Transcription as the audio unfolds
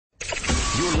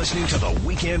You're listening to the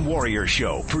Weekend Warrior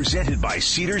Show, presented by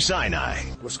Cedars-Sinai.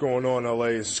 What's going on, LA?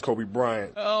 This is Kobe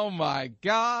Bryant. Oh, my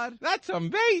God. That's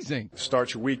amazing.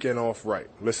 Start your weekend off right.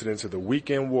 Listening to the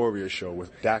Weekend Warrior Show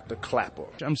with Dr. Clapper.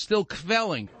 I'm still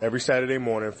quelling. Every Saturday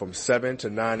morning from 7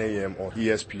 to 9 a.m. on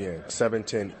ESPN,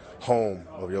 710, home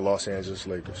of your Los Angeles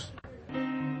Lakers.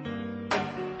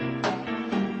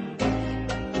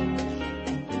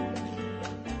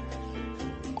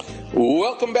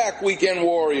 Welcome back, Weekend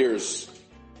Warriors.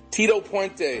 Tito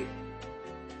Puente.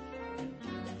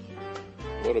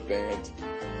 What a band.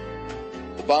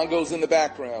 The bongos in the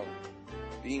background,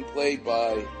 being played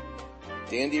by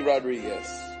Dandy Rodriguez.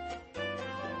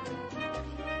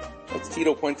 That's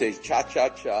Tito Puente's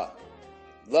Cha-Cha-Cha.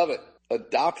 Love it.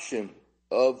 Adoption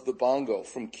of the bongo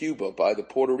from Cuba by the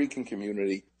Puerto Rican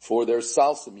community for their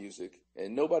salsa music.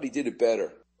 And nobody did it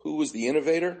better. Who was the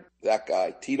innovator? That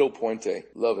guy, Tito Puente.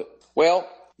 Love it. Well,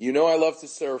 you know I love to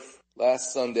surf.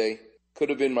 Last Sunday could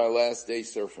have been my last day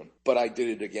surfing, but I did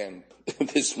it again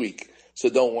this week. So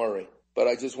don't worry. But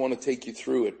I just want to take you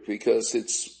through it because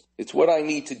it's what I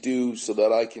need to do so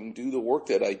that I can do the work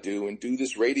that I do and do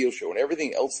this radio show and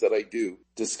everything else that I do.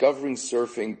 Discovering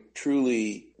surfing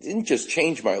truly didn't just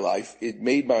change my life. It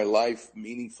made my life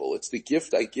meaningful. It's the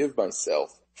gift I give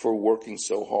myself for working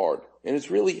so hard. And it's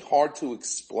really hard to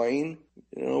explain.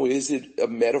 You know, is it a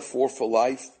metaphor for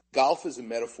life? Golf is a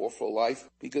metaphor for life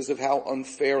because of how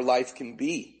unfair life can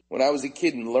be. When I was a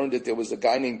kid and learned that there was a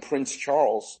guy named Prince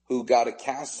Charles who got a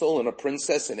castle and a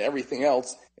princess and everything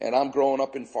else, and I'm growing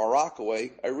up in Far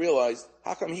Rockaway, I realized,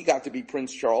 how come he got to be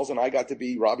Prince Charles and I got to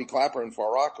be Robbie Clapper in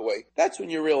Far Rockaway? That's when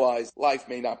you realize life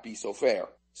may not be so fair.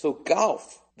 So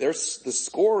golf, the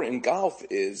score in golf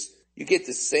is you get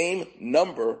the same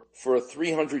number for a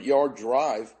 300-yard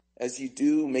drive as you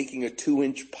do making a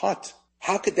 2-inch putt.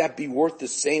 How could that be worth the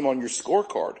same on your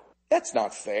scorecard? That's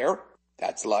not fair.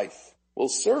 That's life. Well,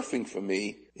 surfing for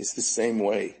me is the same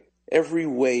way. Every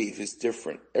wave is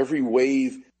different. Every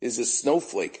wave is a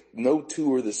snowflake. No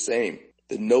two are the same.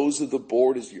 The nose of the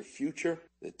board is your future.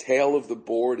 The tail of the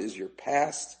board is your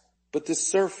past. But the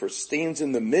surfer stands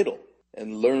in the middle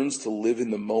and learns to live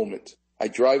in the moment. I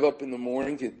drive up in the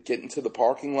morning to get into the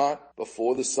parking lot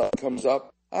before the sun comes up.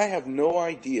 I have no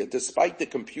idea, despite the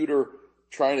computer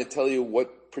trying to tell you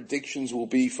what predictions will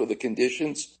be for the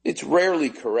conditions. It's rarely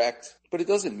correct, but it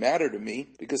doesn't matter to me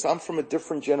because I'm from a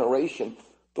different generation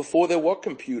before there were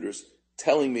computers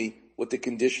telling me what the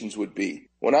conditions would be.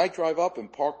 When I drive up and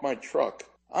park my truck,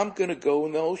 I'm going to go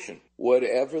in the ocean.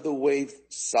 Whatever the wave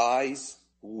size,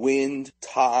 wind,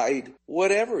 tide,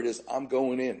 whatever it is, I'm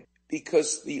going in.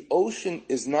 Because the ocean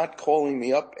is not calling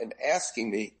me up and asking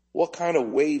me, what kind of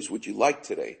waves would you like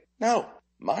today? No,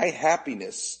 my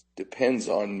happiness depends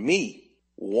on me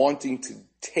wanting to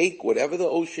take whatever the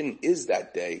ocean is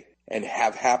that day and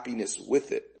have happiness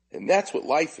with it. And that's what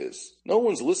life is. No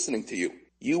one's listening to you.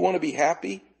 You want to be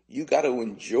happy? You got to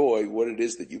enjoy what it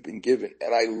is that you've been given.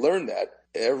 And I learn that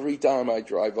every time I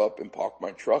drive up and park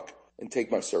my truck and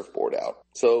take my surfboard out.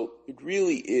 So it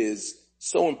really is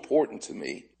so important to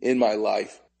me in my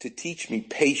life to teach me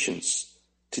patience,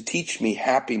 to teach me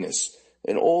happiness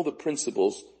and all the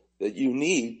principles that you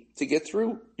need to get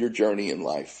through your journey in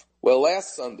life. Well,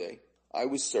 last Sunday, I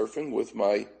was surfing with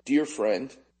my dear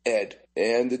friend, Ed,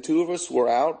 and the two of us were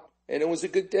out, and it was a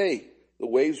good day. The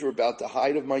waves were about the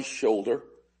height of my shoulder.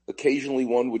 Occasionally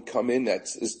one would come in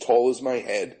that's as tall as my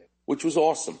head, which was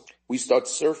awesome. We start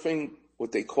surfing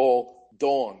what they call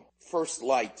dawn, first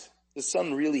light. The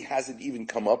sun really hasn't even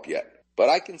come up yet, but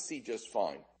I can see just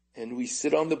fine. And we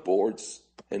sit on the boards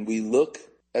and we look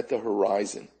at the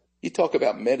horizon. You talk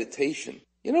about meditation.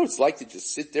 You know what it's like to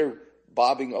just sit there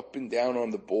bobbing up and down on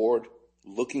the board,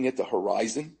 looking at the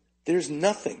horizon? There's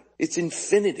nothing. It's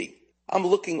infinity. I'm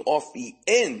looking off the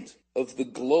end of the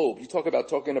globe. You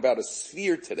talking about a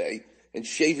sphere today and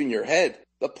shaving your head.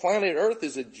 The planet Earth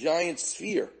is a giant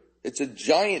sphere. It's a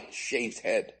giant shaved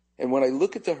head. And when I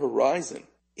look at the horizon,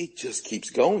 it just keeps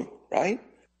going, right?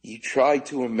 You try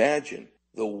to imagine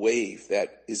the wave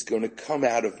that is going to come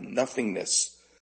out of nothingness